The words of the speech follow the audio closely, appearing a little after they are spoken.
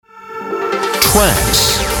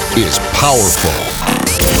Trance is powerful.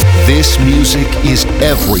 This music is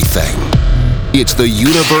everything. It's the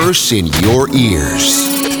universe in your ears.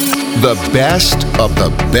 The best of the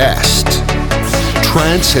best.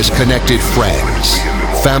 Trance has connected friends,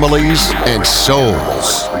 families, and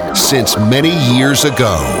souls since many years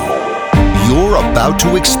ago. You're about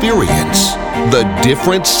to experience the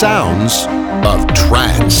different sounds of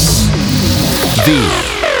trance. The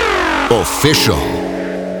official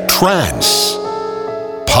Trance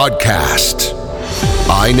podcast.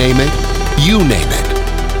 I name it, you name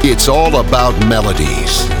it. It's all about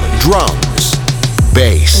melodies, drums,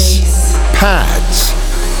 bass, pads,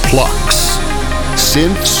 plucks,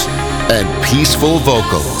 synths, and peaceful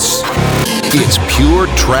vocals. It's pure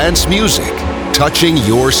trance music touching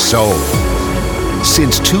your soul.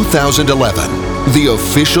 Since 2011, the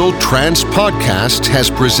official Trance podcast has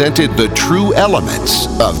presented the true elements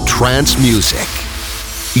of trance music.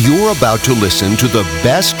 You're about to listen to the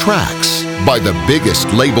best tracks by the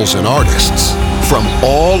biggest labels and artists from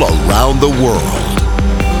all around the world.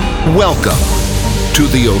 Welcome to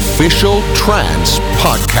the official Trance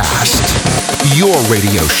podcast, your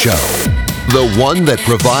radio show, the one that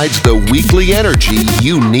provides the weekly energy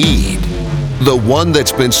you need. The one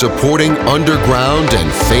that's been supporting underground and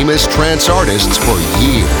famous trance artists for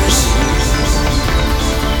years.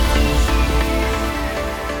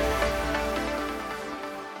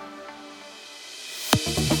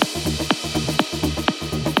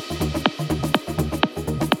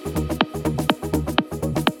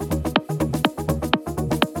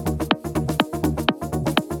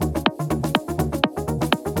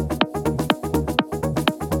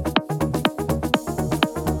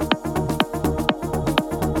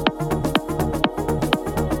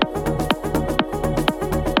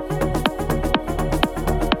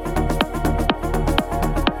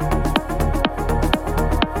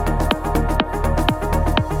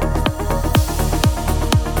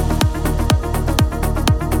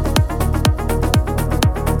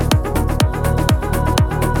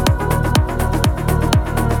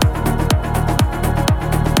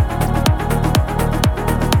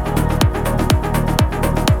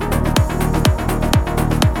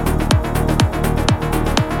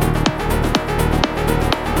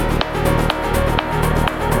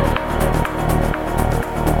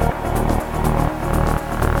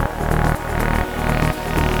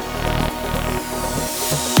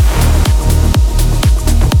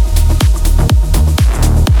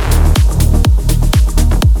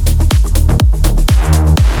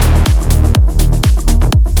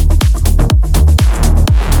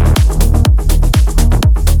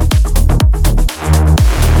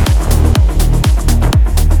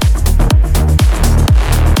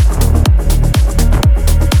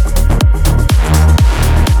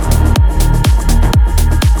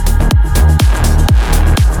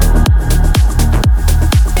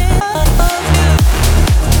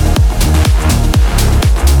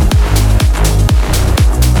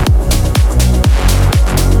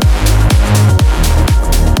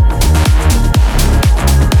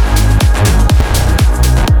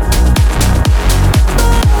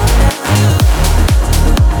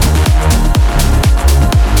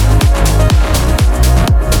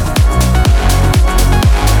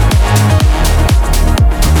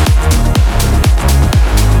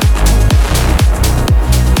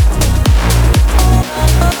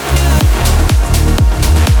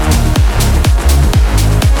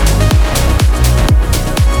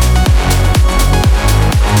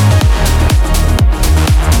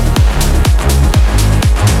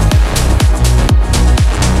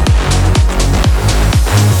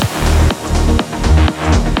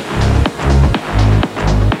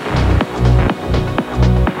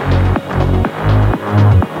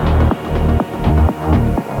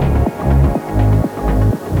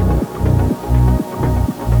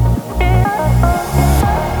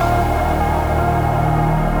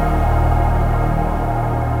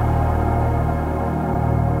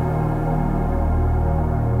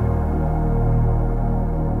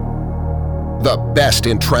 The best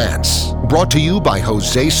in trance, brought to you by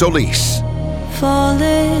Jose Solis.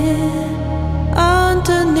 Falling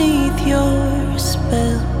underneath your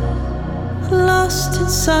spell, lost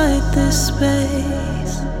inside this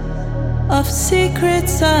space of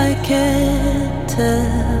secrets I can't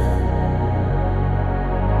tell.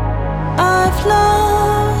 I've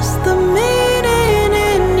lost the meaning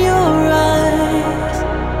in your eyes,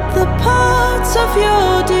 the parts of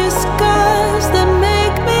your disguise that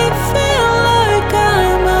make me feel like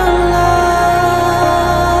I'm alive.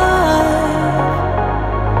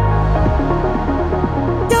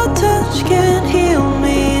 Your touch can't heal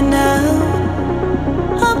me now.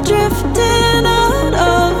 I'm drifting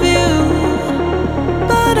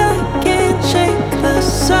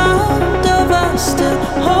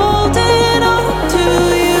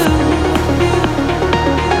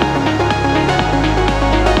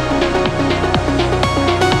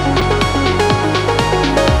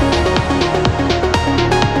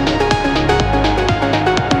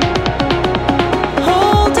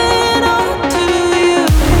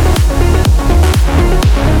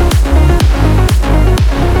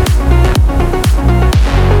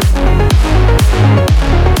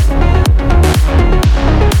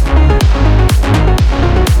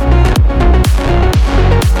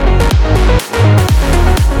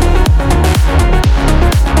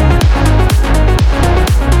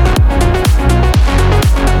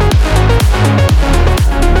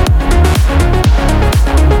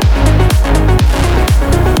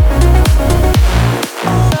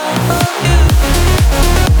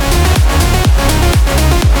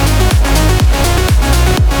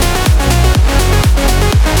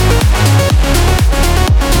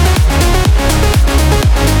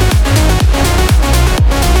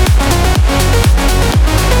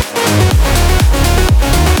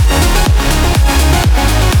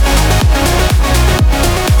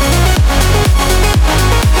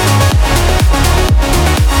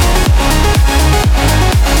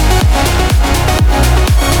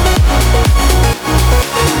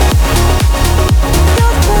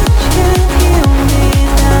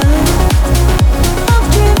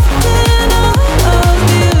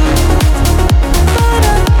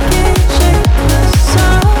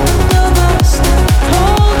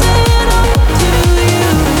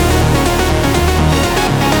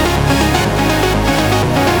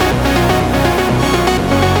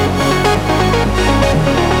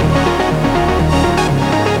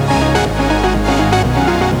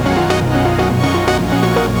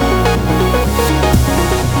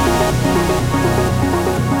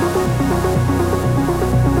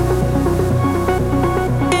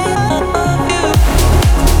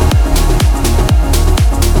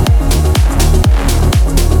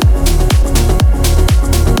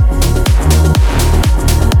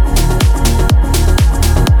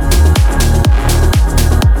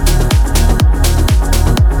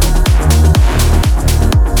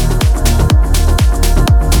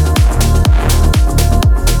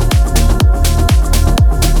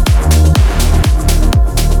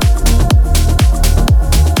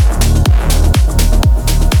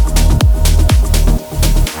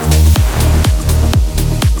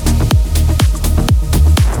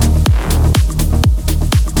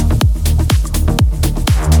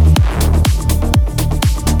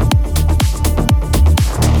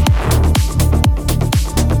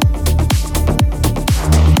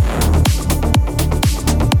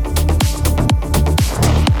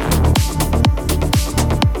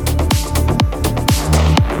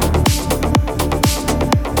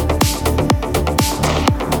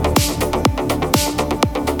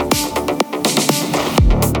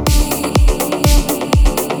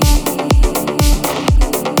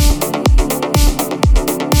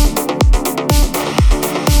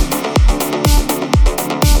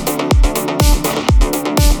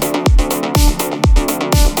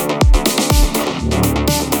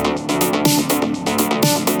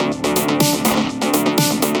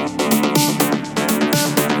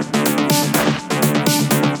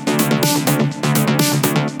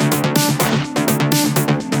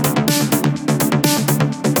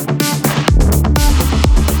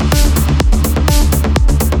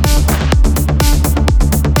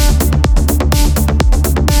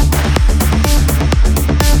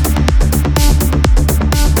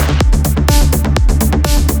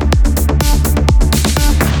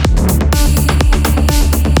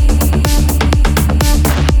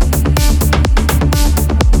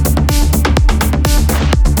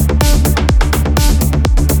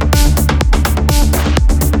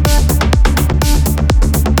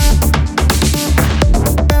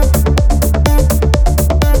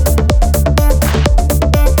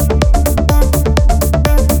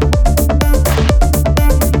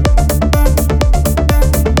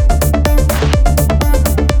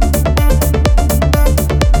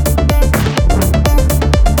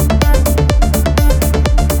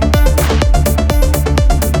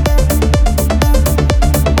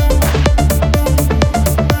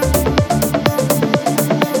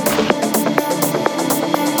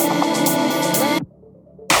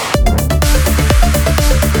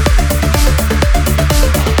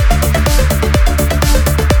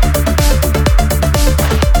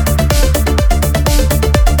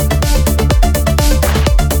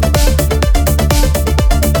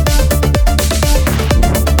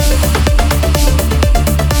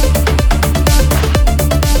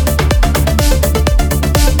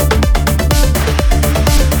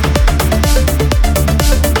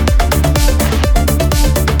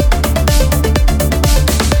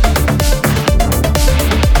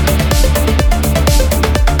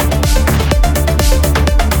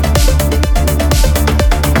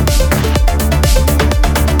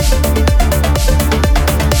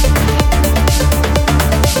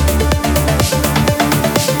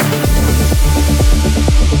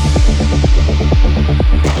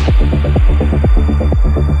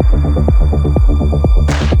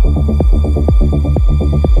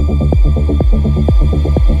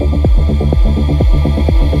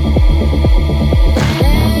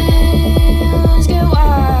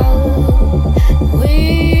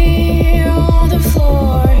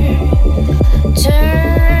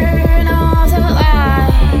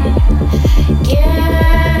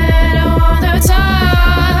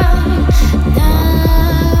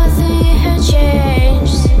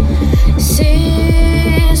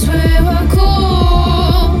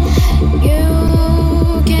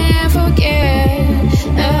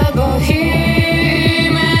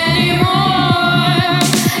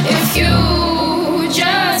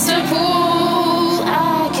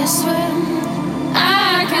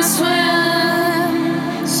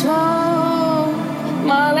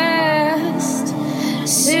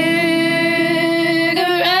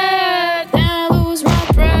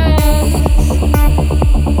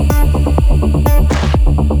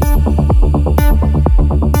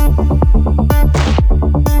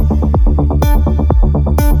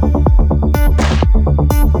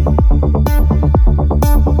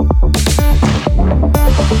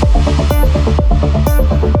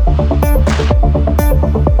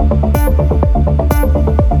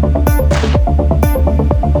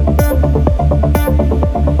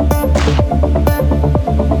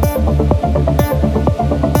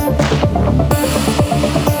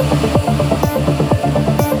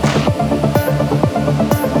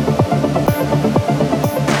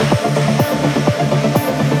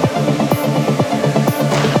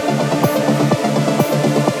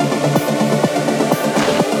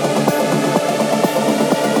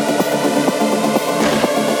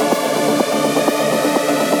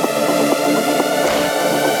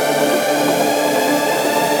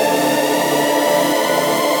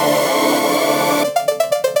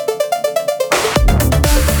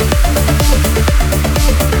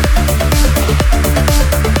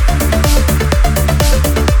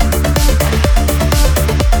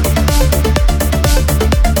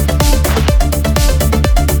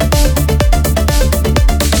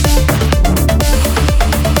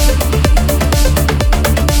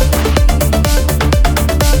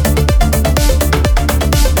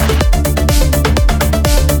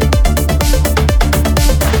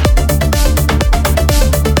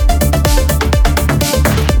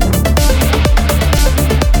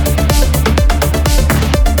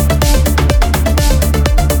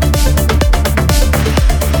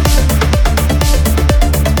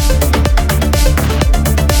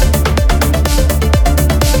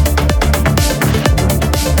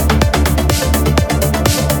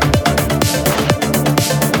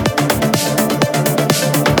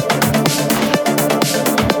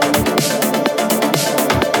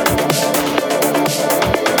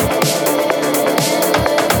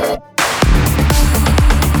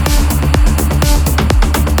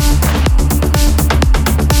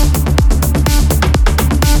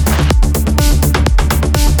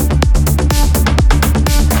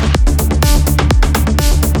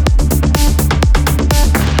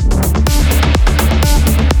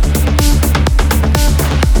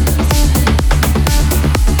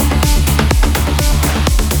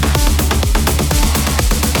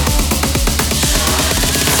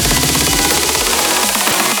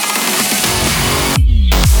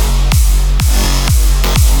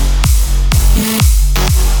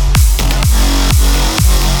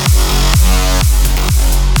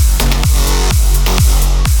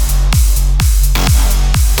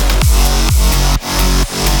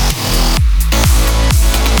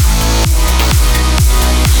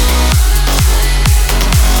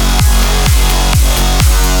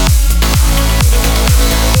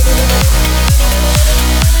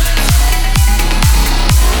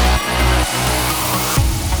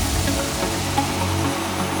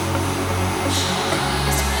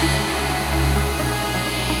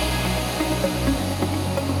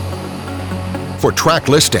or track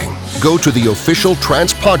listing, go to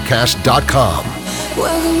theofficialtrancepodcast.com.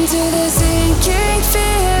 Welcome to the sinking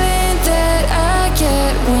feeling that I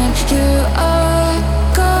get when you are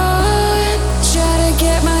gone. Try to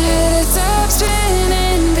get my head to stop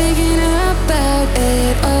spinning, thinking about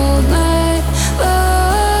it all night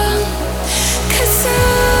long. 'Cause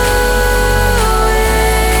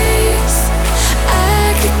always I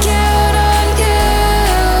could count on you,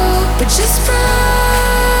 but just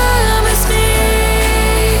promise me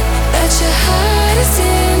that your heart is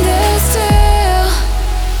in there still.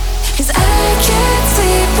 'Cause I can't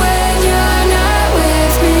sleep when you're not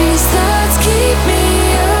with me. Thoughts keep me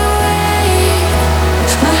awake.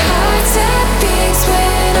 My heart's at peace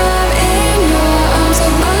when I'm in your arms.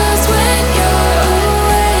 I'm lost when you're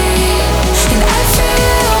away. And I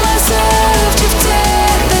feel myself drift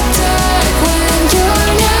in the dark when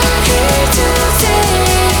you're not here to stay.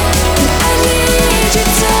 And I need your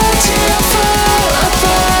touch and I'll fall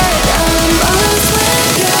apart. I'm lost when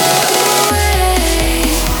you're away.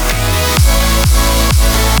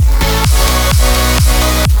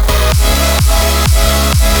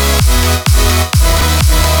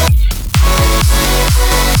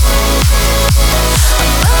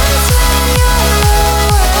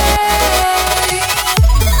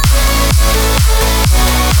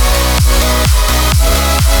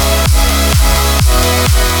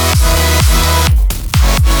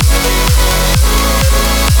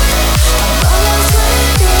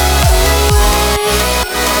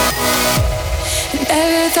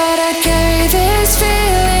 Never thought I'd carry this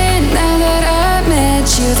feeling. Now that I met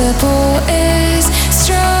you, the pull is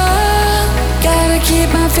strong. Gotta keep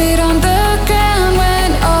my feet on the ground when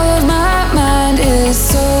all of my mind is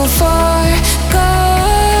so far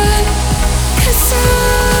gone. 'Cause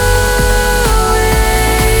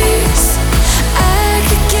always I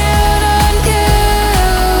could count on you,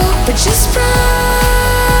 but just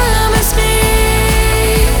promise me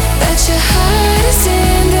that your heart is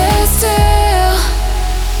in there still.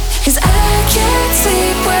 'Cause I can't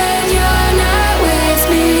sleep when you're not with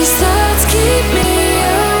me. Thoughts keep me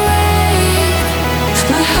awake.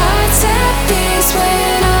 My heart's at peace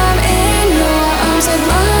when I'm in your arms. I'm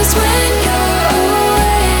lost when you're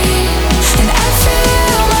away. And I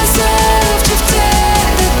feel myself drift in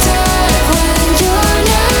the dark when you're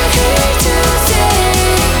not here to stay.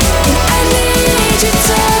 And I need your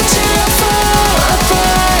touch and I'll fall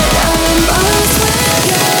apart. I'm lost when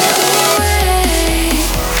you're away.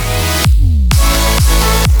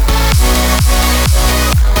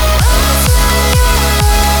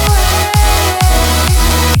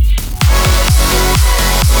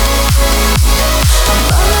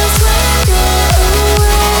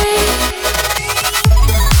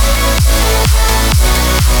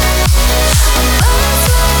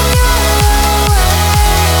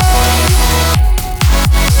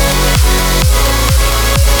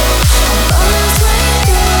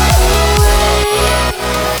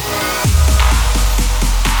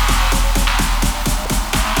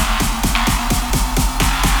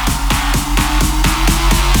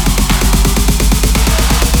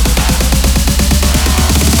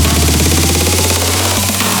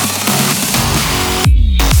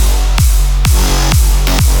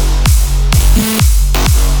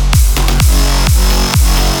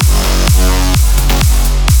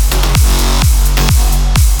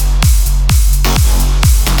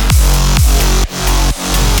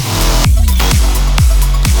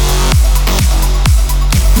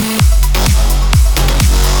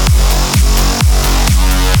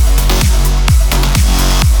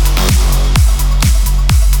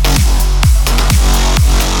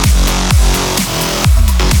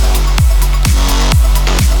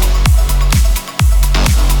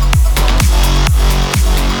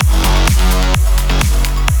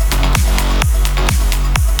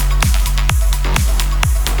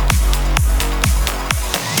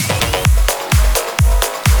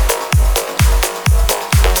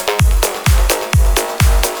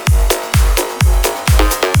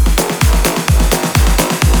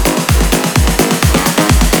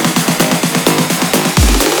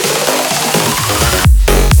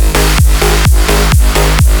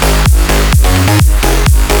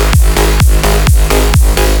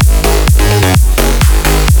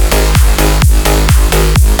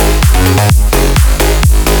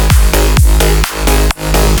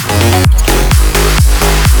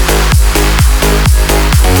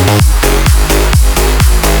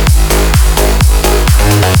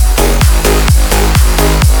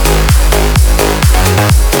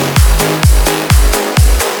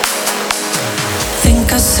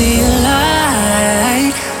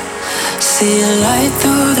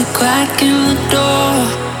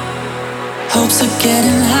 hopes are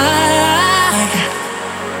getting high,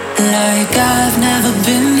 like I've never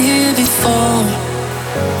been here before.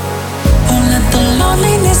 Won't let the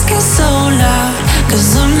loneliness get so loud,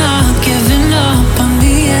 'cause I'm not giving up on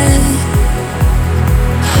me yet.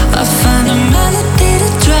 I find a melody to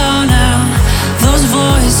drown out those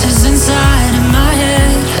voices inside in my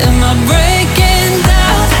head. Am I breaking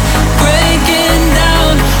down,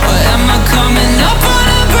 or am I coming up on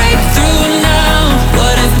a breakthrough now?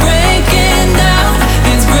 What if breaking down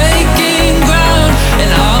means breaking ground, and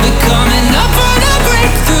I'll be coming up on a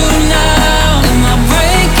breakthrough now? Am I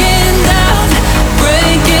breaking down,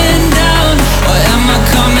 or am I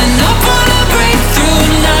coming up on a breakthrough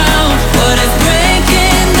now? What if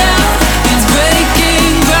breaking down means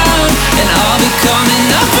breaking ground, and I'll be coming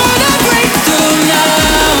up on a breakthrough now?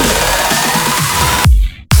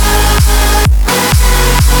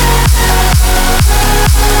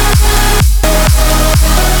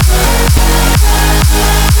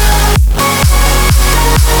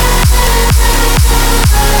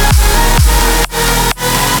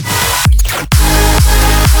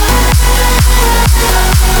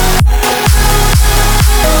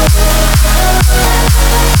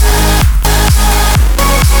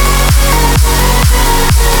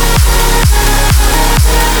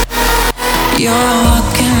 You're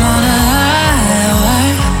walking on a highway.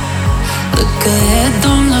 Look ahead,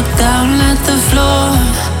 don't look down at the floor.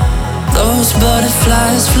 Those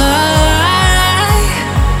butterflies fly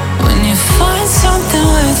when you find something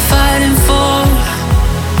worth fighting for.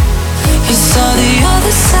 You saw the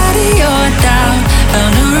other side of your doubt,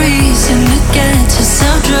 found a reason to get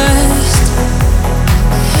yourself dressed.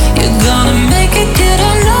 You're gonna make it, you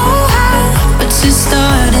don't know how, but you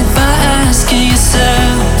started by asking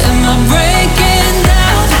yourself, am I breaking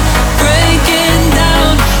down,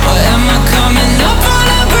 or am I coming up on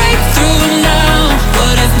a breakthrough now?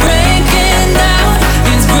 What if breaking down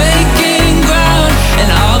means breaking ground, and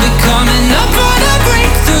I'll be coming up on a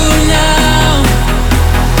breakthrough now?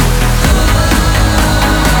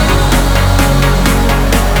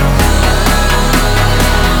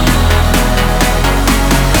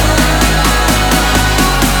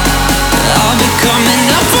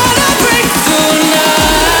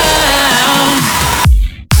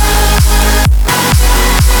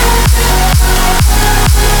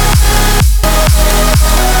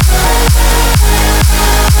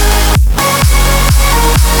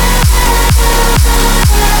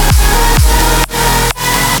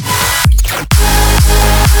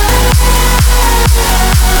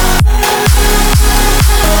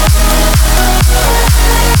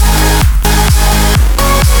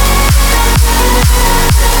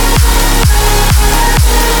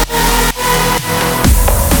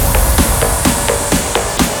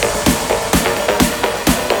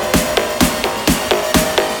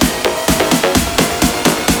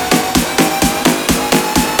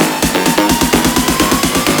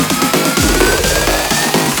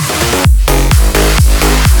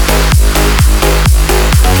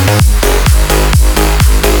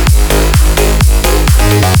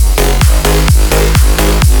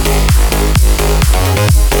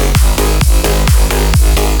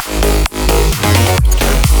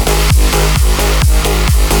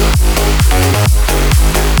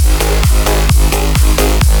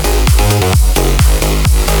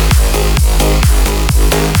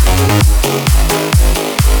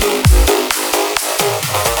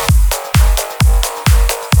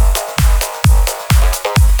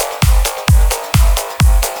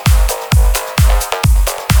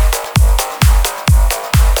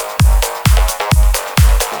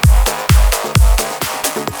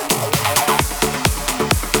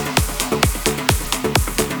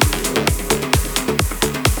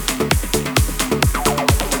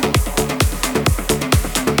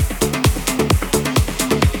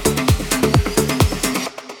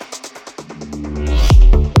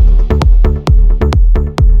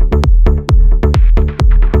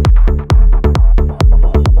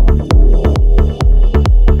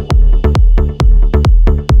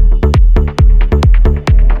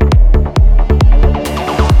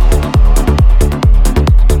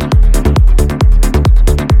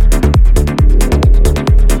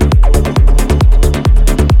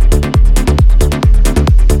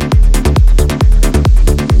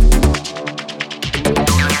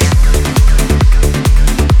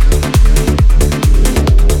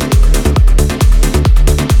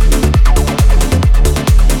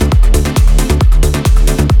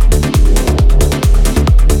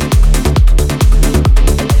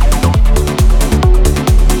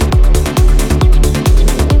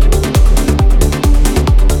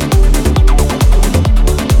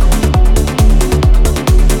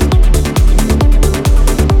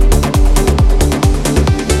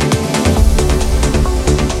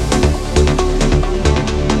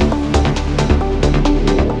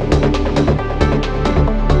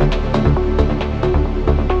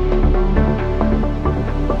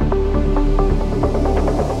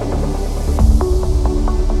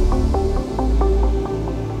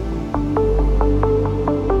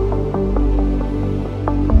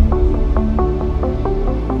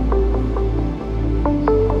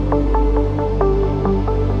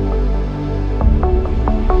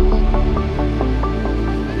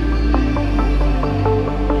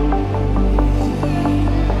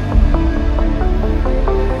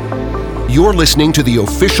 You're listening to the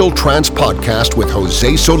official Trance Podcast with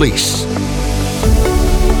Jose Solis.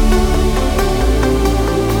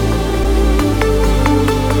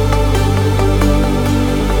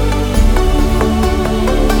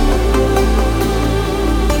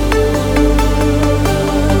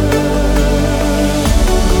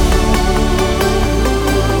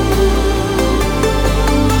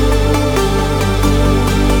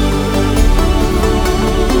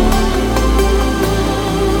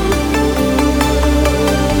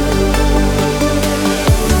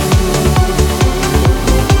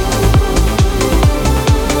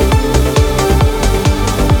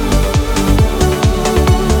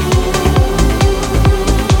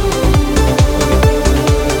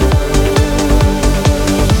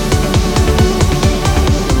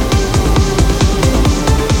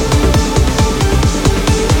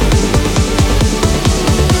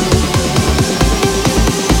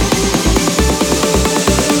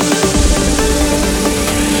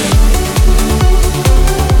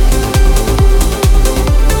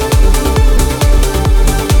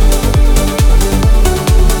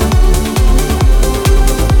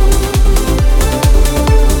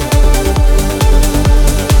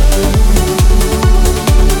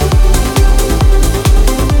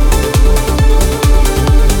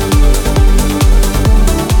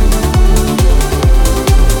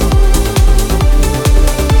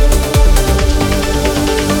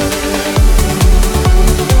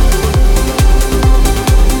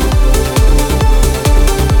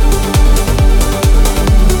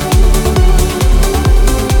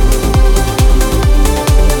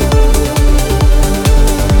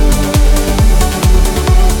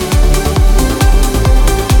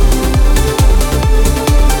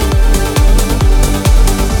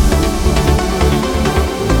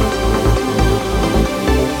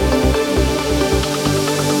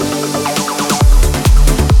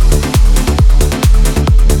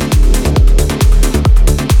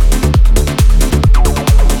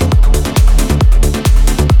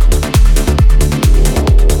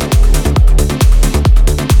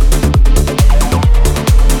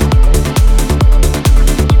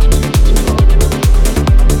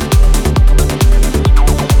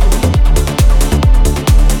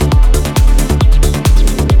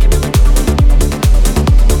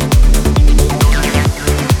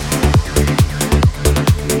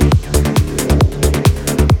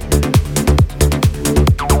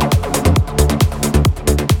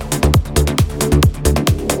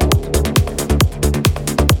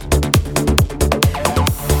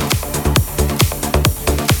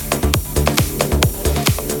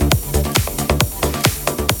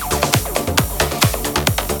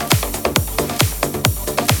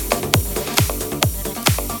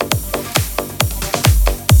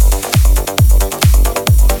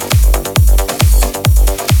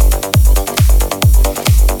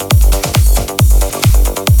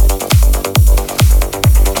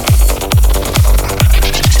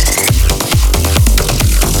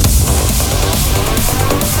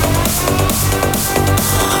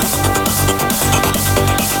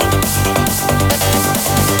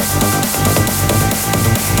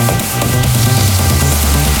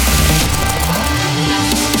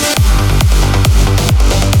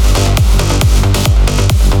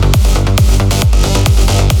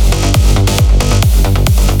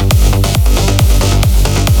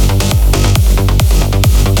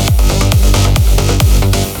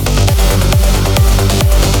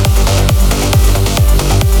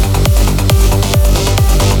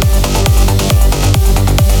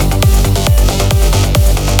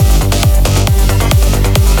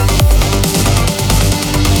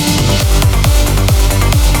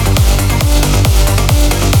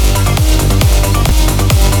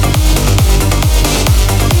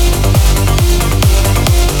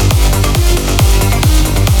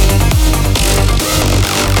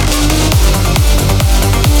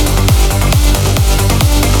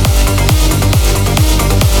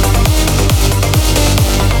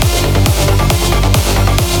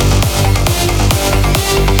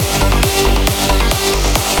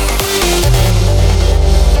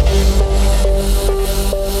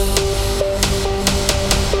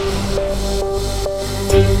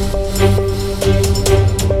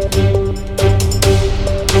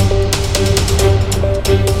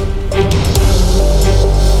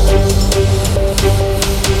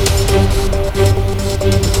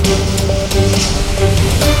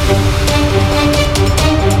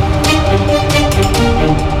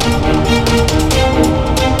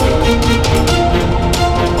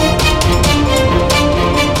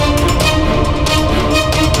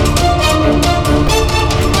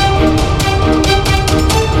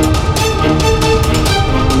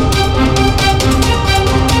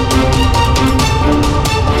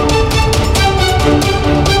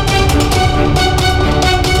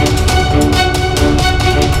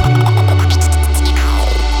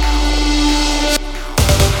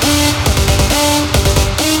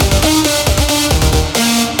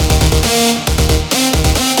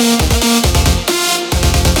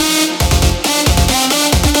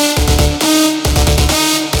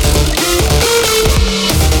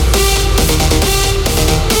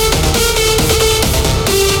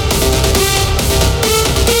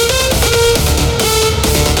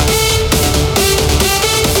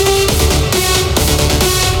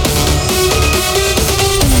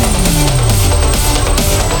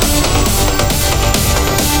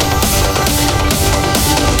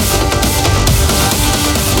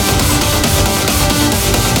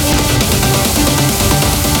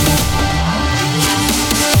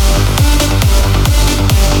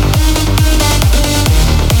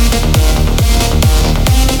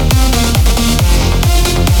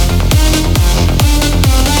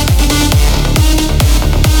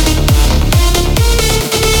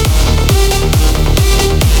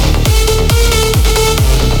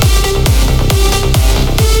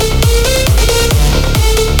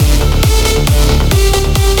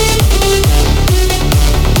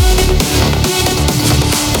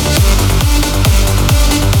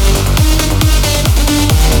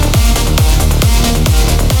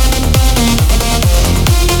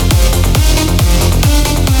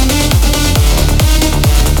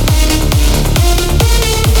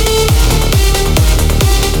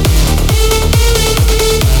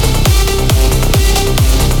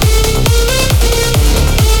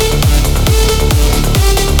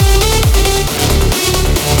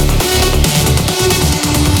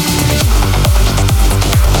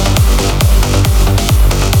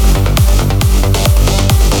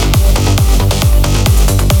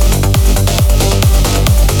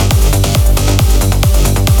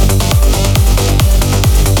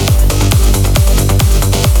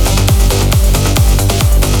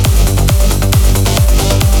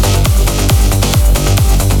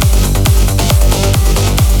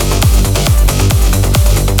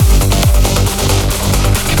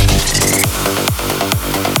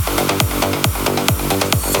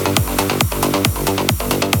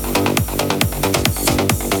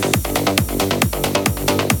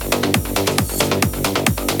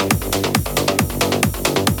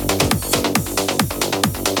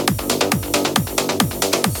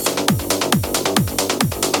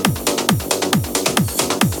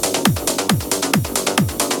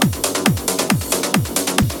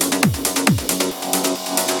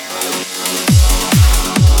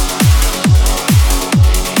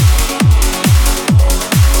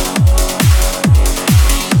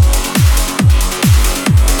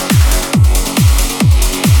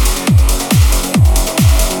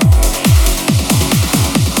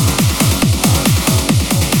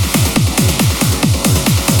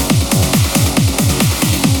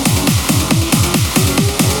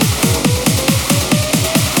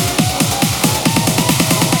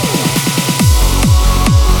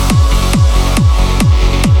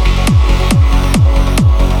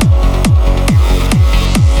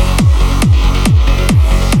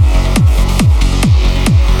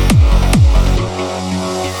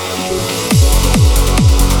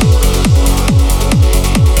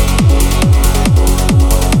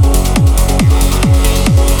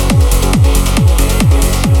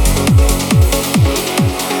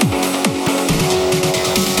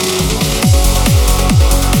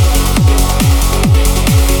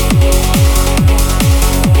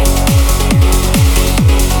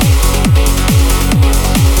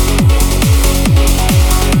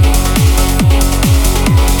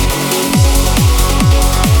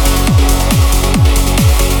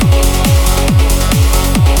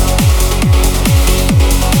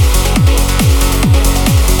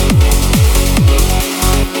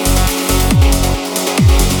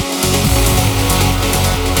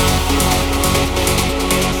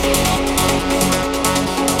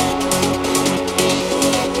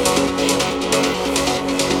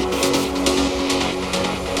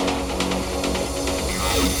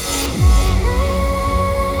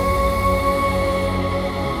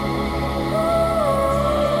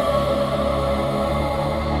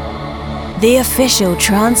 The official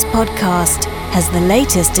trance podcast has the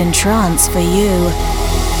latest in trance for you.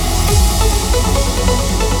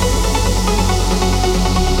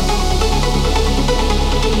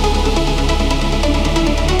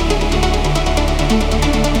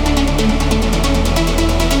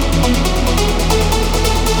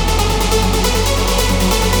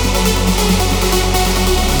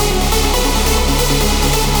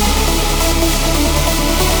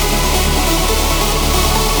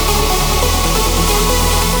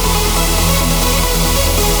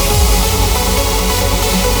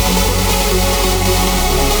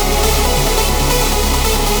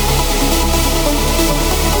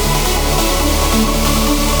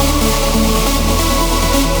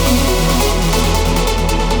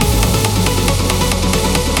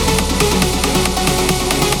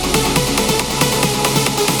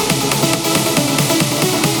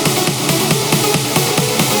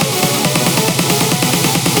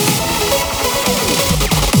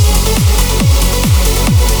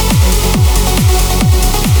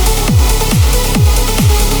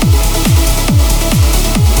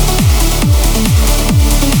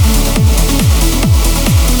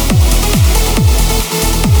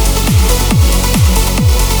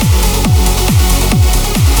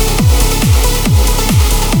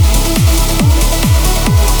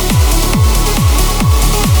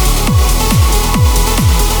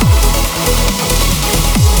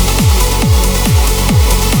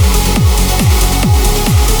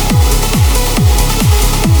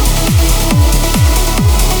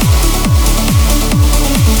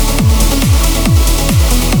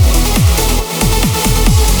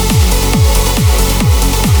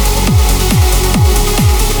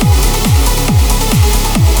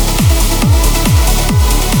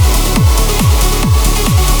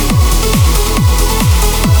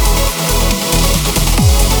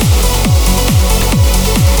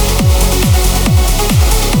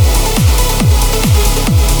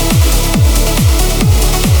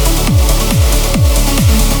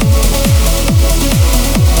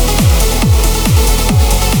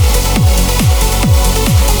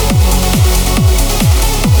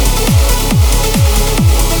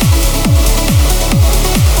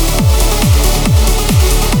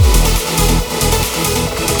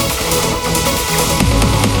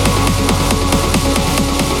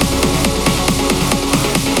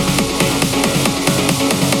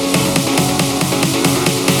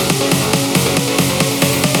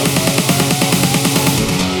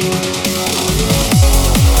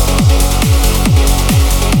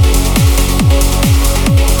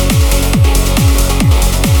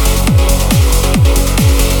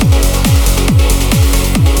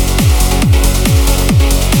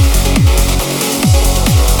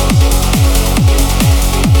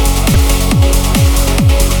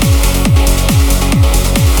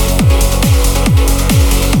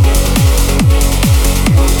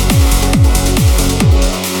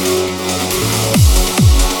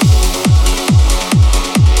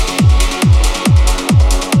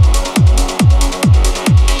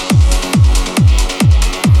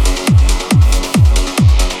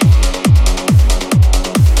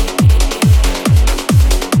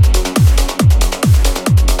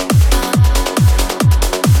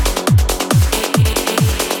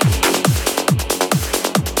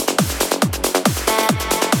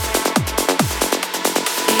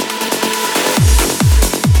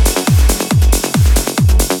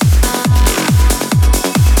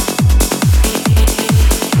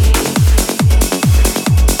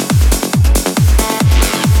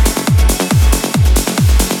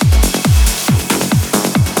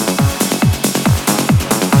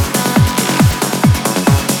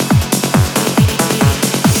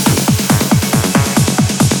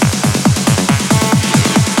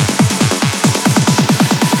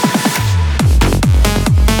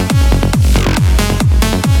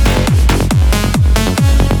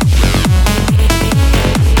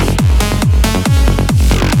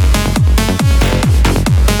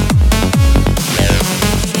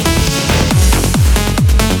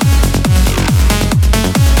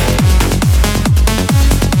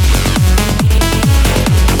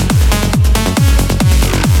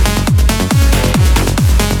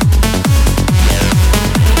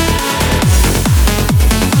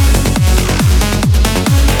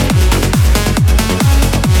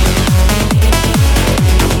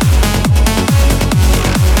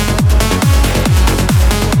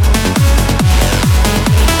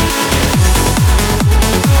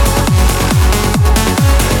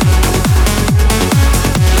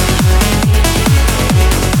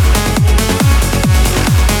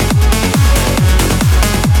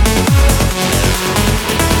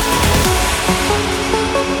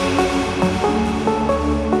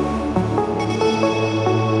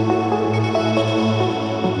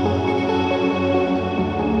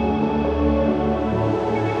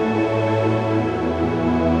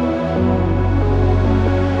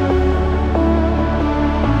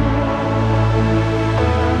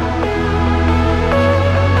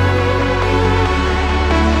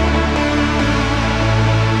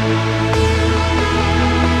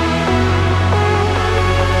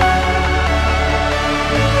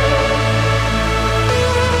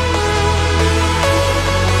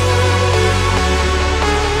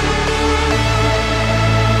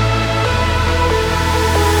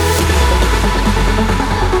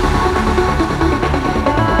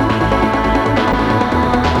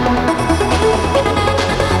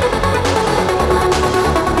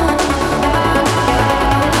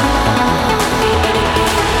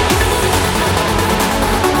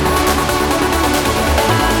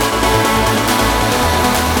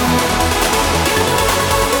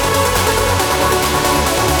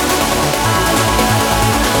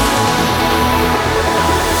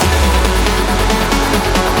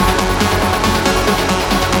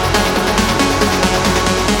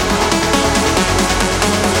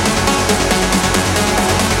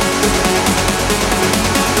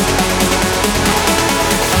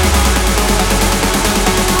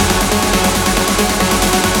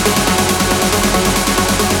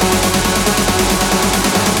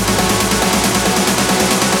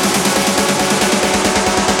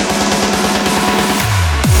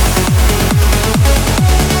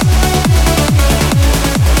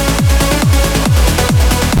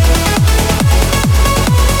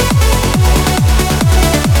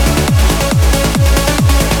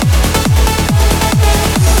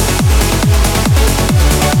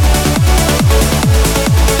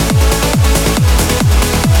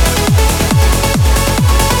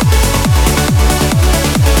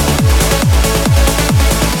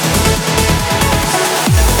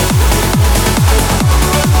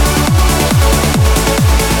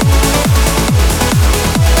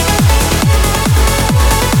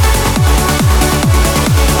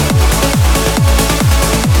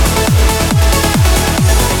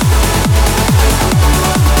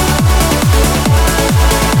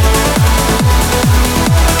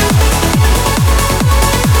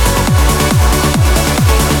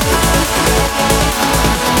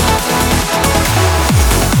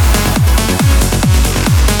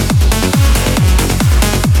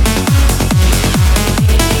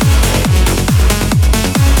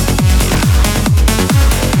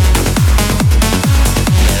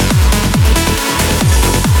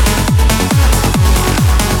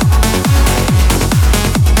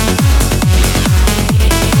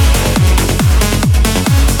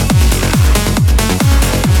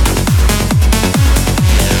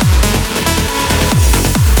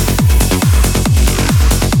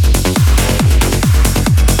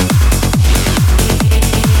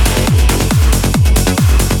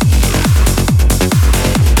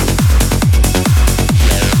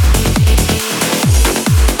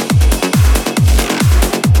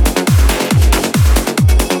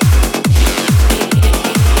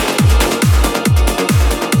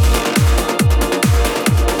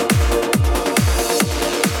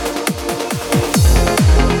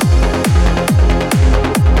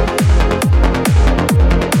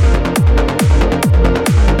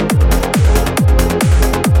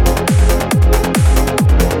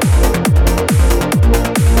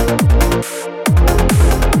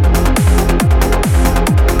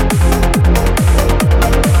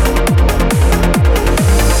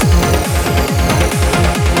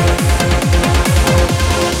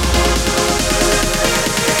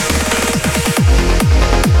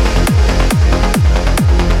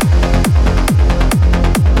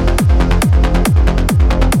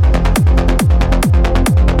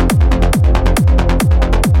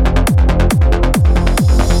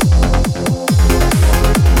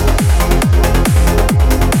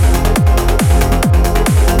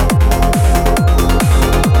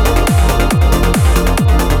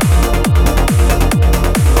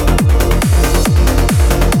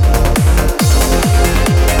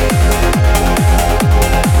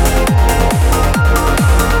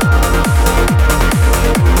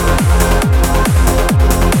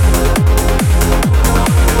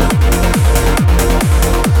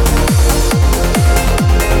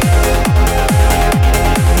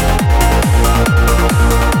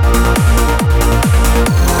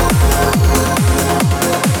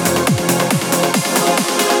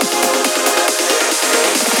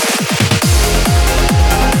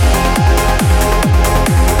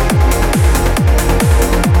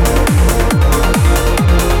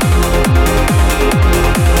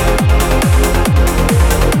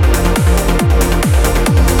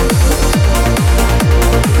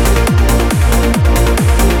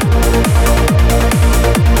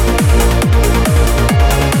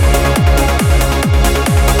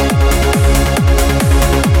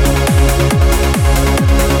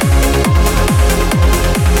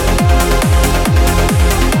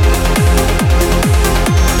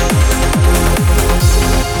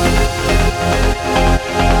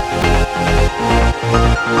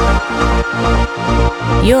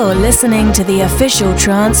 You're listening to the official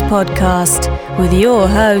Trance Podcast with your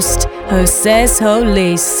host, José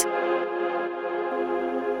Solis.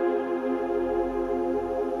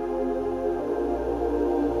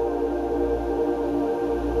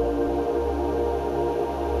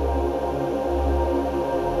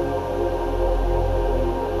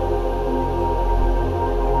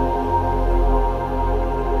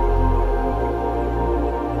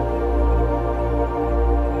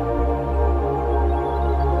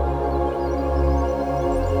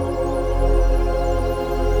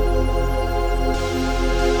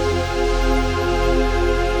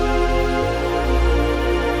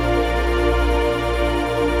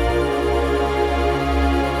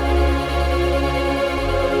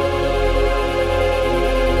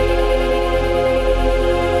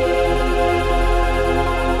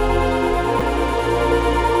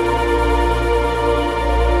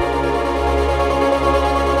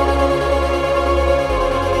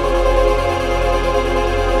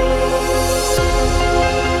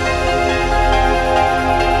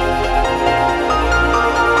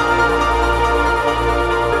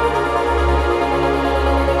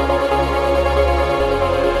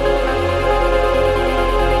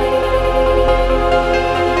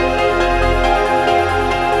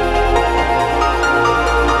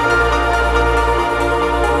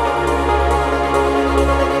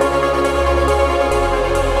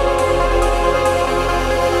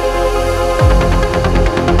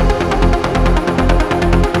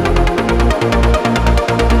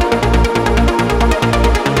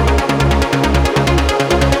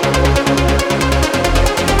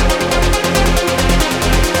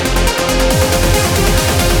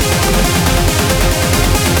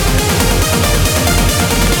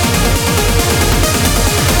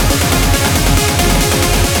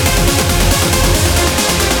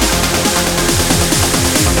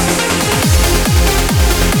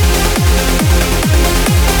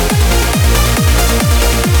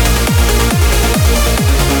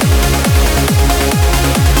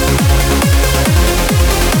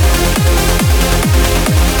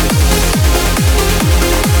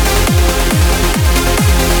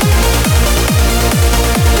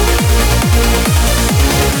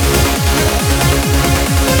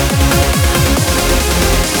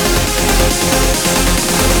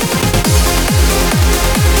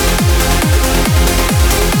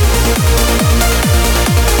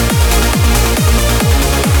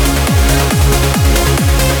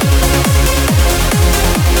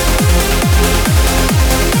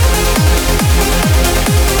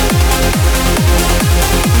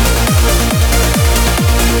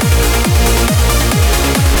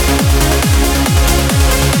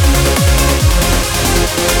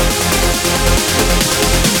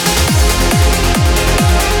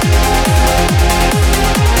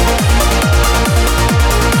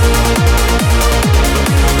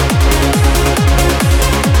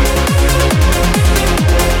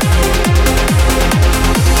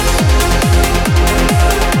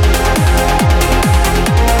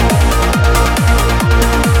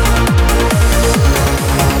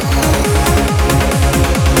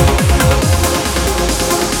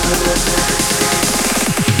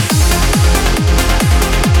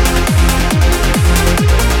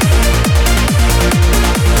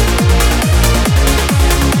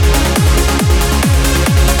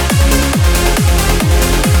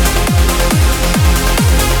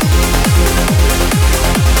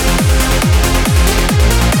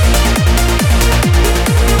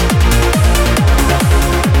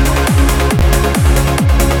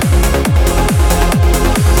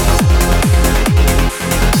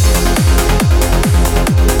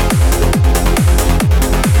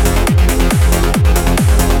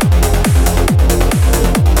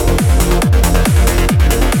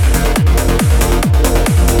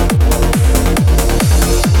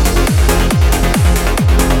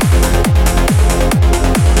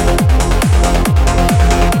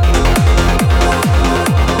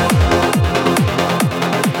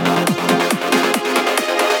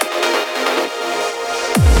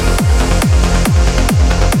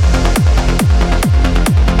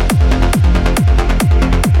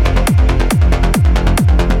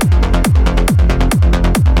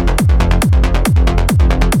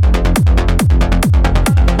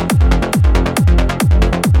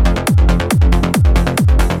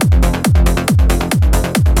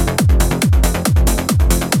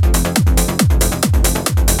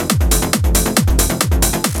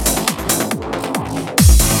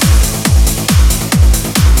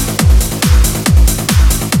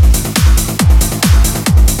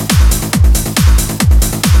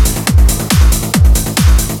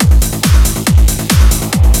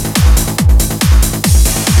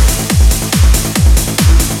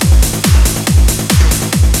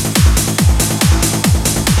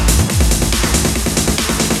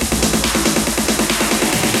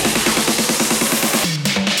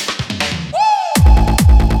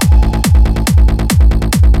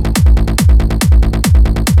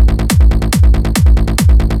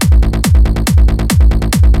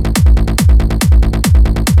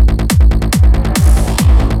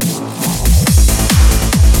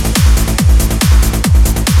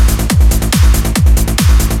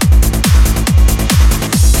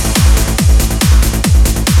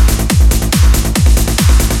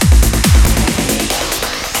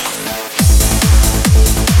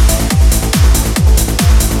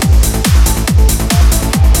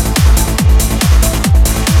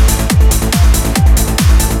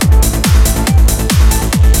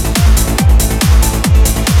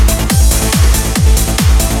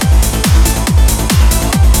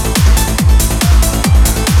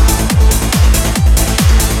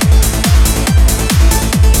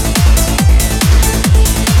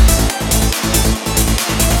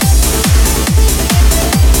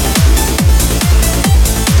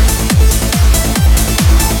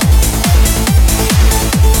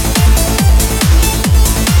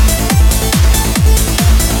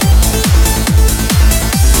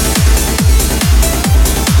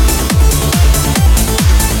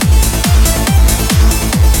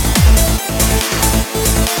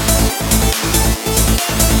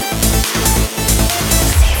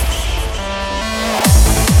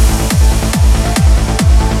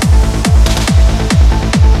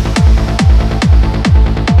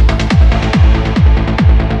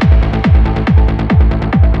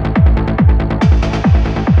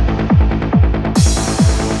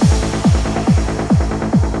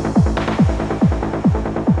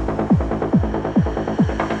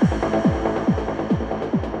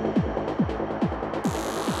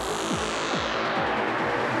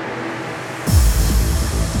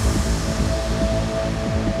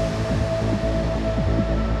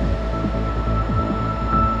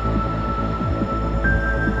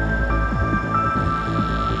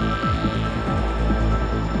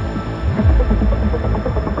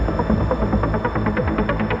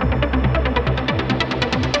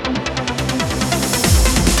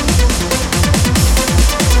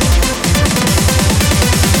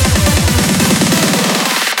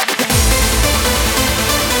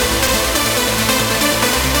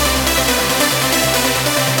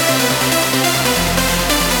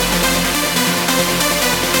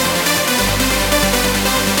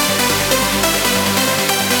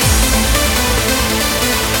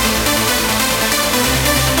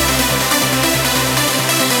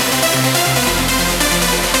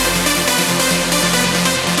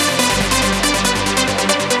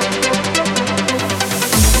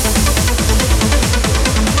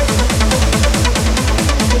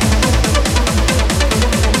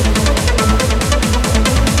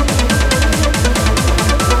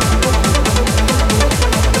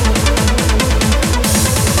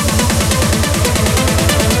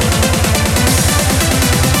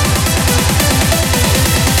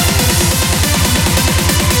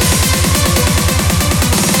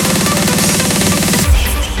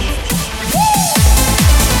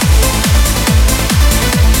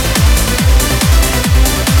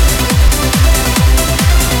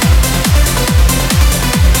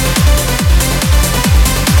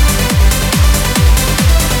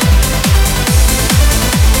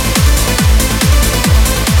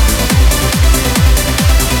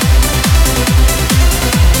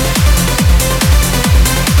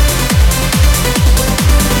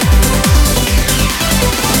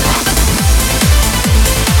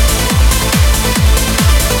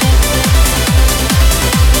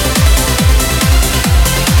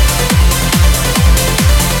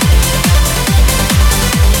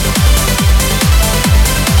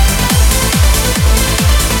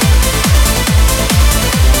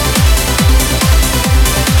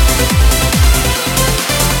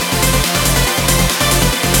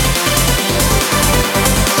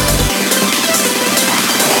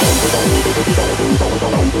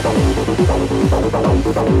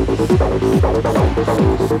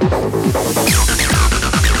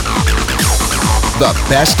 The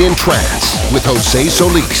best in trance with Jose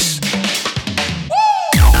Solis.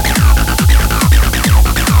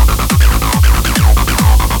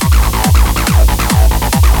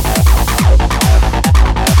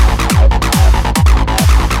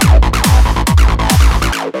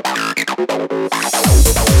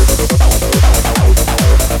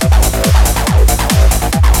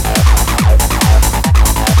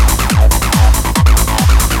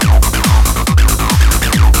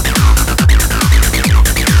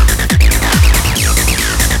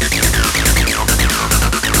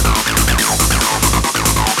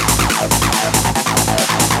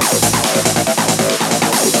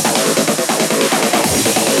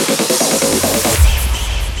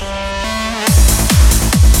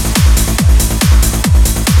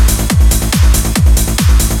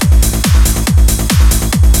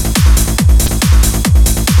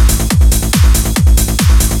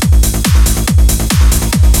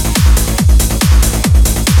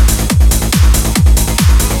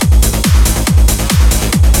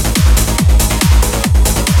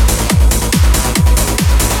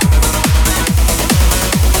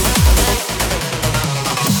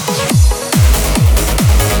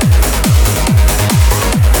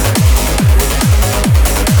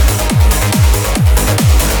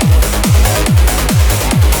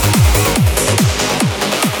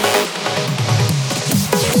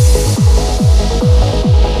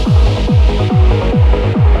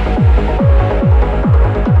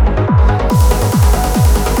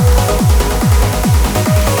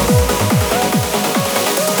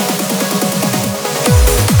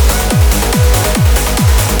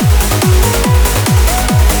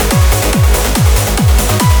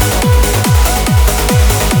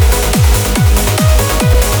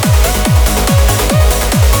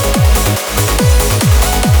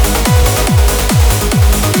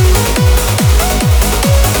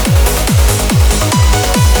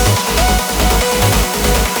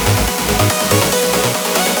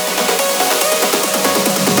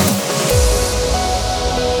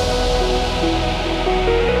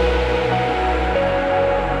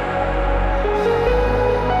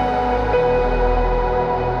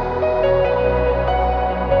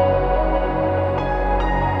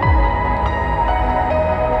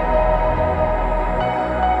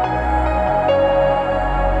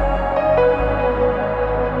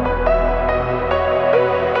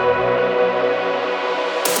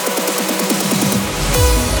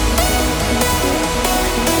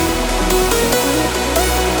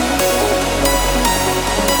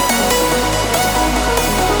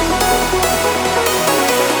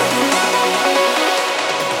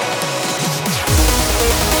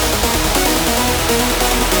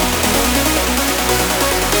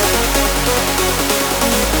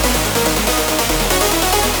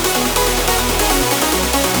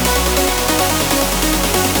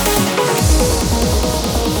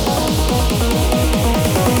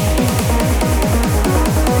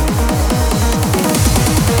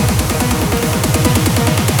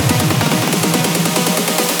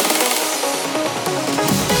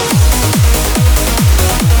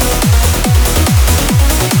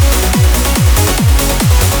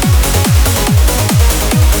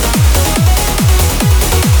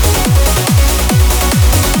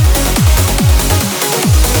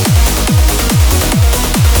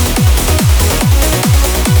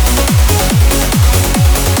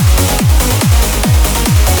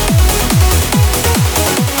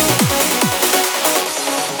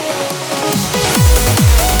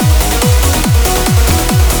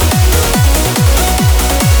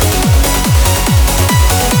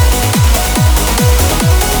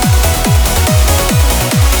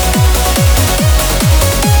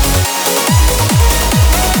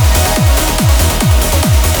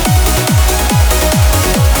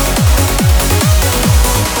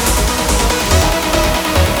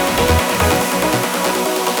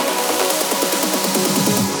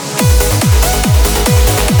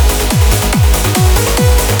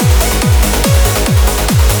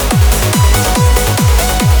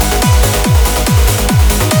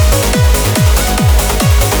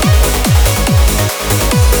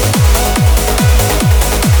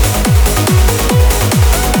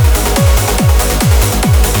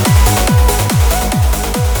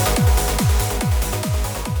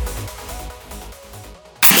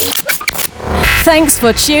 Thanks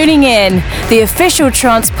for tuning in. The Official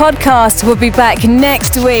Trance Podcast will be back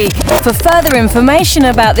next week. For further information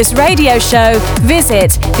about this radio show,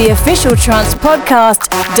 visit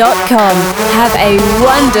theofficialtrancepodcast.com. Have a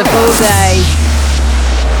wonderful day.